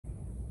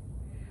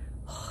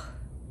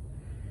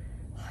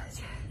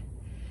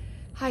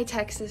Hi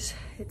Texas,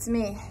 it's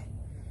me,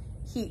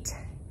 Heat.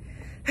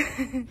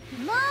 Moon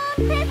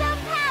Prism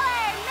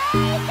Power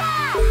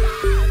Makeup!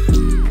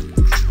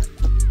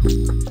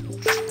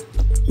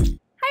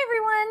 Hi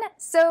everyone!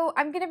 So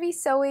I'm going to be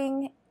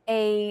sewing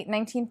a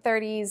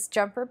 1930s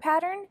jumper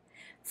pattern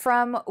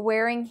from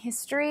Wearing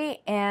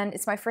History, and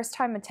it's my first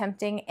time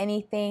attempting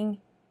anything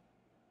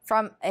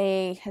from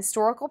a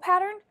historical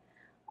pattern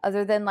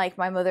other than like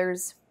my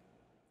mother's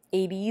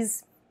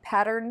 80s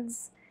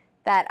patterns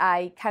that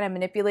I kind of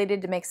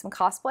manipulated to make some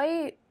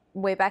cosplay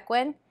way back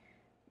when.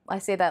 I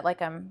say that like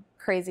I'm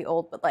crazy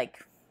old, but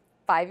like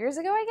 5 years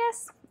ago, I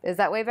guess. Is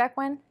that way back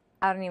when?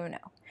 I don't even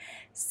know.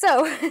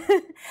 So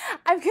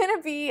I'm going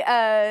to be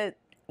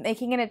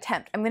making an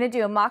attempt. I'm going to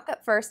do a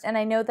mock-up first, and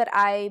I know that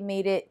I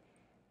made it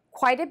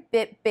quite a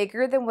bit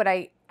bigger than what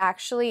I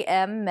actually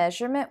am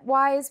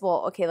measurement-wise.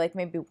 Well, okay, like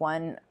maybe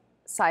one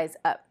size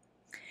up.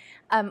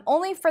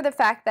 Only for the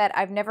fact that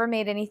I've never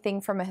made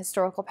anything from a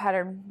historical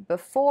pattern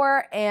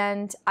before,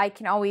 and I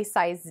can always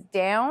size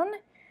down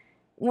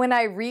when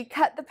I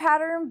recut the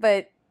pattern,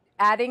 but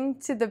adding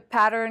to the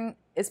pattern,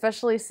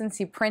 especially since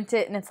you print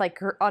it and it's like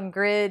on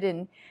grid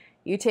and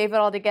you tape it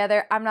all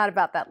together, I'm not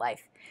about that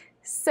life.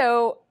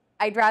 So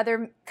I'd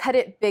rather cut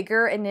it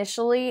bigger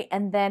initially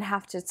and then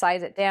have to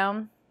size it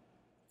down.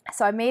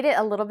 So I made it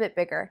a little bit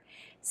bigger.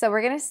 So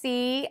we're gonna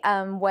see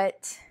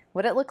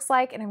what it looks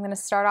like, and I'm going to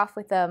start off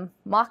with a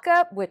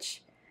mock-up,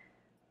 which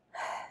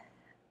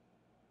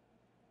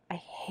I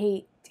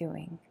hate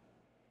doing.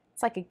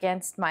 It's like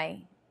against my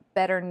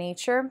better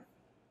nature,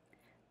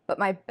 but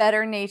my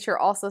better nature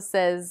also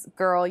says,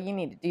 girl, you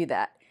need to do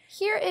that.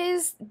 Here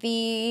is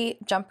the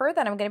jumper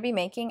that I'm going to be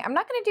making. I'm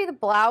not going to do the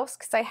blouse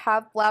because I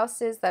have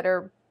blouses that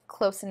are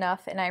close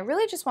enough, and I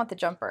really just want the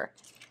jumper.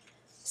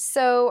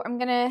 So I'm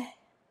going to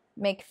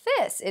make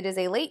this. It is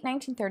a late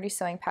 1930s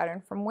sewing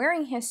pattern from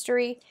Wearing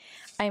History.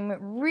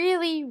 I'm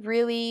really,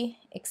 really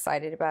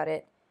excited about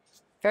it.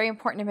 Very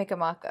important to make a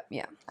mock-up.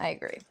 Yeah, I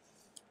agree.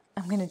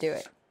 I'm going to do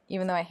it,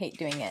 even though I hate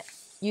doing it.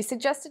 You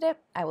suggested it,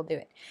 I will do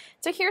it.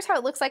 So here's how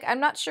it looks like. I'm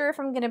not sure if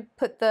I'm going to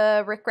put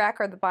the rickrack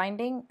or the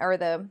binding or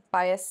the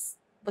bias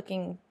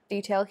looking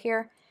detail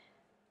here.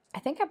 I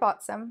think I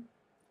bought some.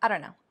 I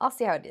don't know. I'll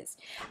see how it is.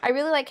 I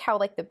really like how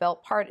like the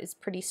belt part is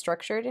pretty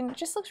structured, and it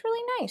just looks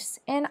really nice.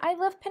 And I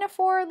love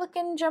pinafore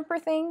looking jumper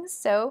things,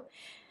 so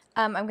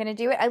I'm going to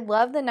do it. I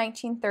love the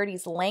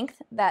 1930s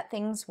length that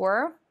things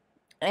were,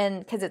 and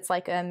because it's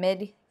like a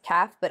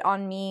mid-calf, but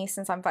on me,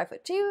 since I'm 5'2",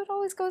 it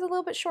always goes a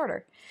little bit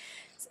shorter.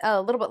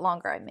 A little bit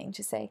longer, I mean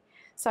to say.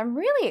 So I'm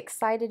really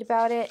excited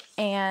about it,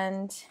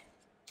 and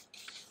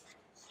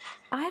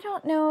I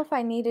don't know if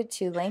I needed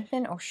to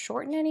lengthen or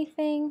shorten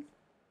anything.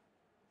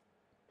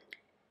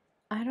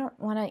 I don't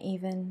want to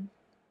even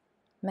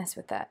mess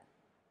with that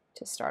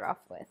to start off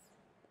with.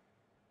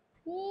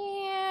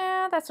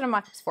 Yeah, that's what a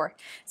mock-up's for.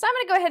 So I'm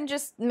going to go ahead and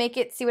just make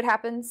it, see what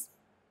happens.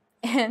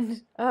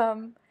 And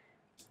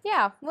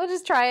yeah, we'll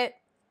just try it.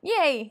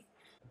 Yay!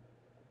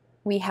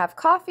 We have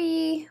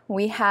coffee.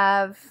 We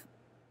have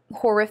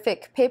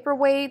horrific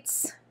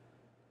paperweights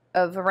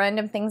of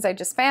random things I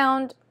just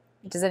found.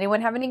 Does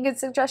anyone have any good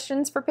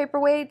suggestions for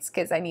paperweights?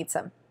 Because I need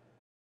some.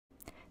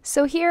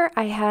 So here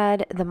I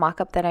had the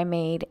mock-up that I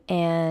made,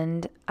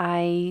 and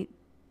I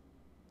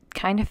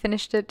kind of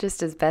finished it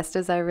just as best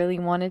as I really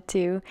wanted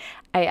to.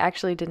 I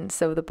actually didn't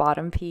sew the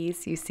bottom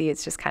piece. You see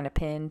it's just kind of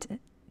pinned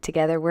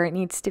together where it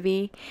needs to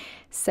be.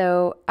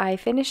 So I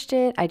finished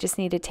it. I just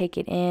need to take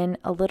it in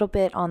a little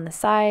bit on the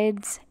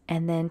sides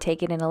and then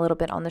take it in a little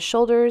bit on the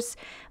shoulders.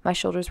 My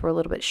shoulders were a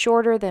little bit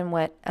shorter than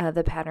what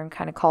the pattern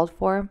kind of called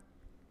for.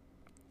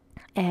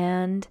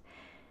 And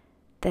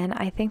then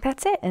I think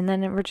that's it, and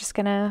then we're just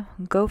gonna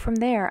go from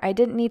there. I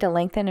didn't need to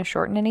lengthen or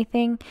shorten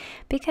anything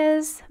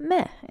because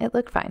meh, it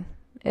looked fine.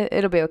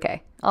 It'll be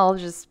okay. I'll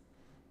just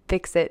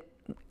fix it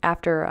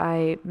after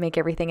I make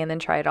everything and then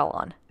try it all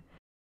on.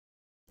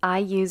 I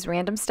use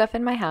random stuff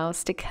in my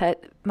house to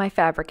cut my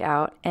fabric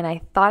out, and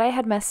I thought I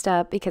had messed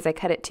up because I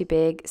cut it too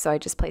big, so I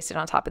just placed it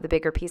on top of the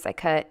bigger piece I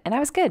cut, and I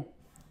was good.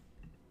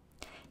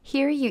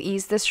 Here you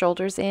ease the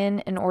shoulders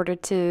in order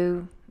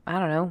to, I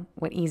don't know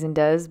what easing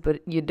does,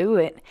 but you do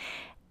it.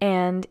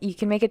 And you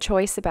can make a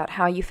choice about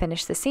how you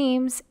finish the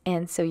seams,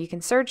 and so you can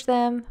serge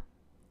them,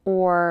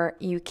 or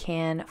you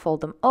can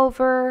fold them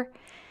over,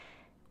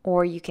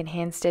 or you can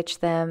hand stitch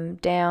them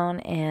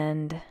down.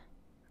 And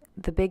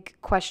the big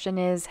question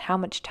is, how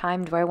much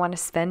time do I want to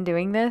spend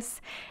doing this?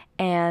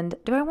 And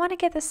do I want to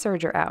get the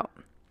serger out?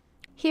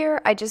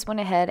 Here I just went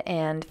ahead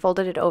and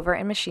folded it over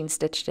and machine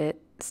stitched it.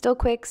 Still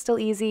quick, still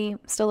easy,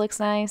 still looks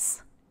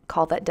nice.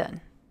 Call that done.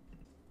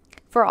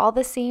 For all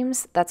the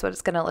seams, that's what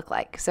it's going to look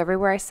like. So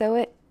everywhere I sew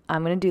it,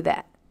 I'm going to do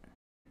that.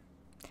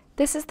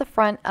 This is the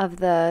front of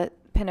the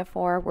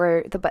pinafore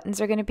where the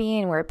buttons are going to be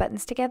and where it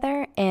buttons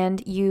together,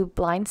 and you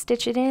blind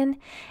stitch it in.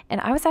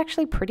 And I was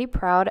actually pretty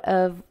proud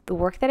of the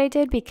work that I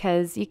did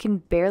because you can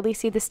barely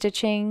see the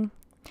stitching.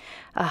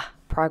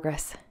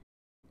 Progress.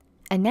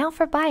 And now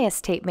for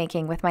bias tape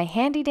making with my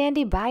handy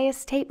dandy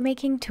bias tape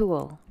making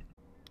tool.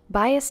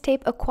 Bias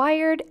tape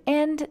acquired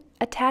and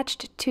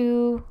attached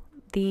to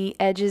the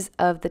edges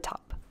of the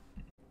top.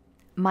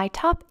 My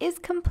top is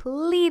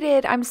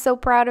completed. I'm so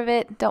proud of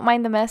it. Don't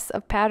mind the mess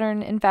of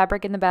pattern and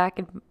fabric in the back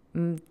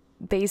and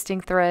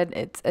basting thread.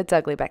 It's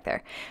ugly back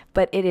there.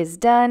 But it is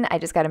done. I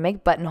just got to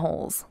make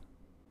buttonholes.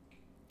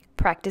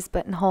 Practice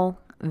buttonhole,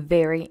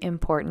 very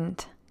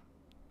important.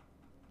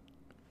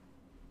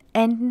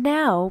 And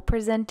now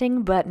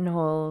presenting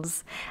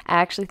buttonholes.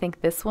 I actually think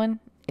this one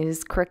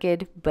is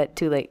crooked, but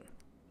too late.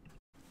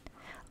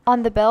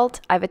 On the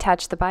belt, I've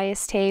attached the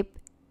bias tape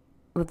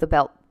with the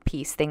belt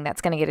piece thing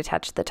that's going to get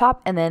attached to the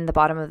top, and then the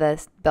bottom of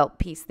the belt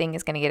piece thing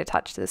is going to get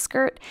attached to the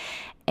skirt.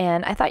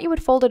 And I thought you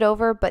would fold it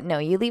over, but no,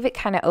 you leave it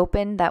kind of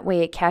open. That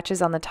way it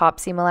catches on the top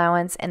seam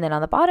allowance and then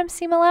on the bottom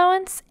seam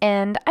allowance.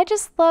 And I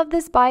just love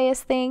this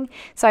bias thing,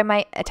 so I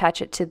might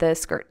attach it to the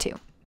skirt too.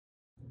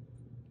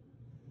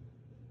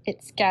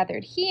 It's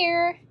gathered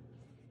here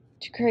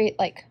to create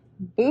like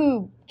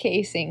boob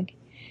casing.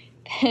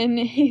 Then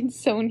it's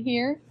sewn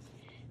here.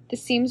 The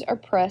seams are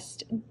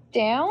pressed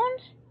down.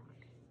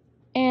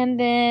 And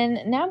then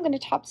now I'm going to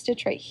top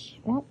stitch right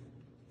here. Well,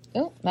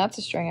 oh, that's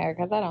a string. I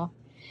got that off.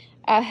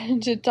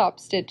 To top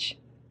stitch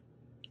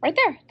right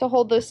there to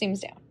hold those seams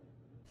down.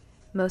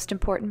 Most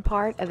important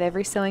part of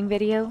every sewing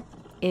video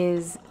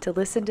is to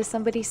listen to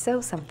somebody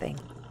sew something.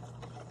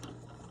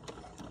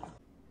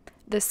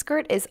 The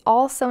skirt is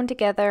all sewn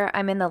together.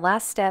 I'm in the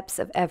last steps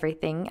of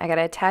everything. I got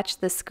to attach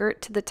the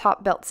skirt to the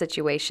top belt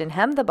situation,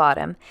 hem the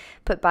bottom,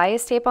 put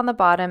bias tape on the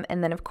bottom,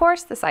 and then of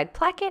course the side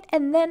placket,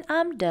 and then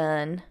I'm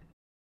done.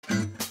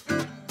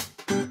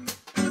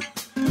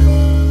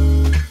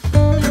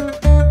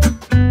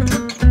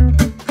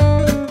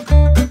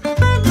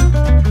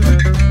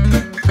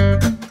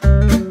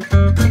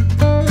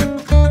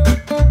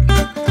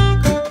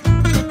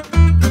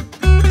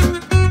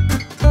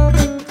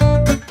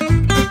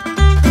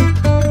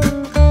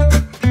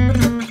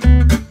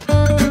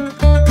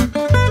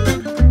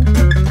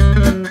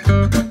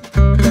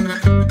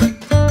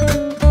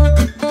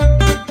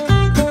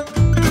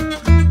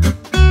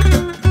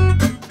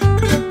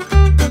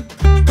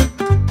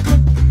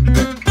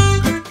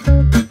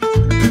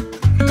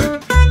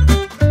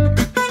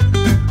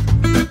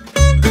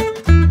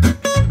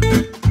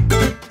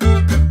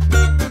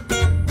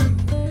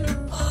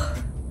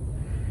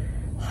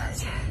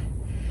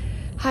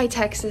 Hi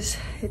Texas,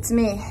 it's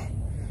me,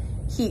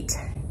 heat.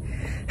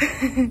 I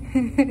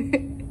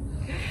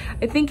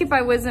think if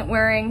I wasn't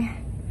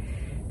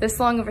wearing this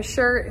long of a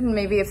shirt, and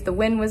maybe if the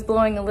wind was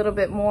blowing a little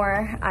bit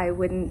more, I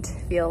wouldn't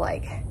feel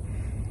like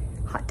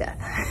hot death.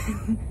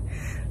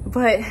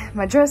 But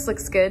my dress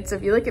looks good, so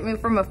if you look at me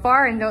from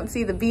afar and don't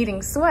see the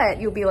beading sweat,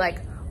 you'll be like,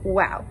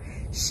 wow,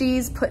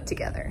 she's put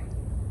together.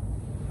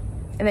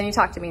 And then you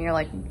talk to me and you're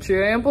like, she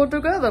ain't put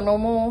together no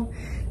more.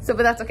 So,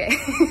 but that's okay.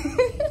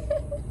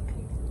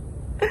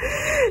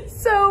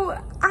 So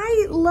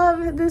I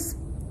love this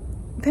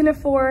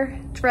pinafore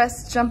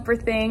dress jumper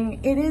thing.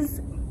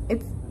 It's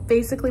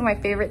basically my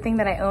favorite thing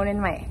that I own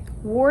in my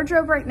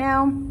wardrobe right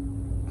now.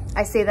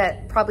 I say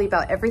that probably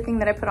about everything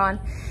that I put on,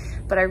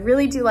 but I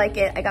really do like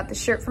it. I got the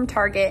shirt from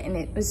Target and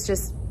it was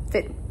just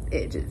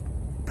it just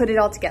put it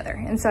all together.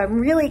 And so I'm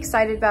really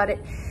excited about it.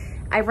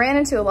 I ran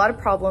into a lot of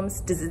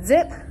problems. Does it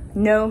zip?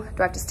 No. Do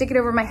I have to stick it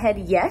over my head?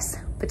 Yes.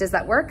 But does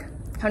that work?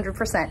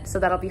 100%. So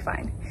that'll be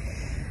fine.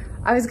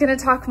 I was gonna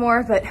talk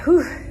more, but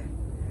whew,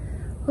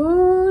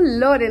 oh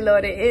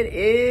lordy, it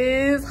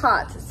is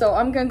hot. So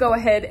I'm gonna go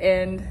ahead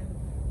and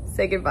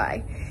say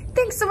goodbye.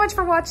 Thanks so much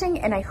for watching,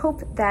 and I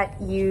hope that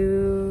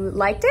you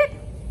liked it.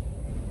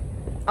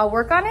 I'll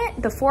work on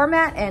it, the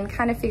format, and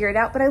kind of figure it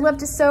out, but I love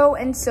to sew,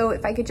 and so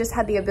if I could just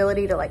have the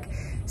ability to like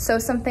sew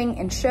something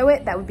and show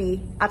it, that would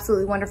be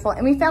absolutely wonderful.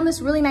 And we found this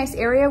really nice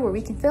area where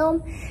we can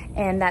film,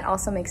 and that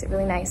also makes it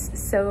really nice.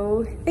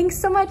 So thanks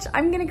so much.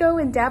 I'm gonna go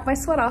and dab my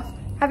sweat off.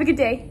 Have a good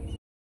day.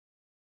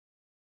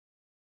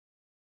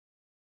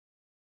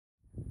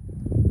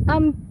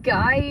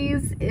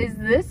 Guys, is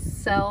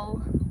this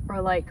sell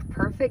or like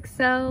perfect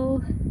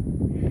sell?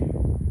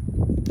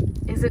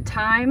 Is it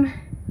time?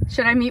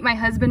 Should I meet my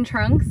husband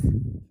Trunks?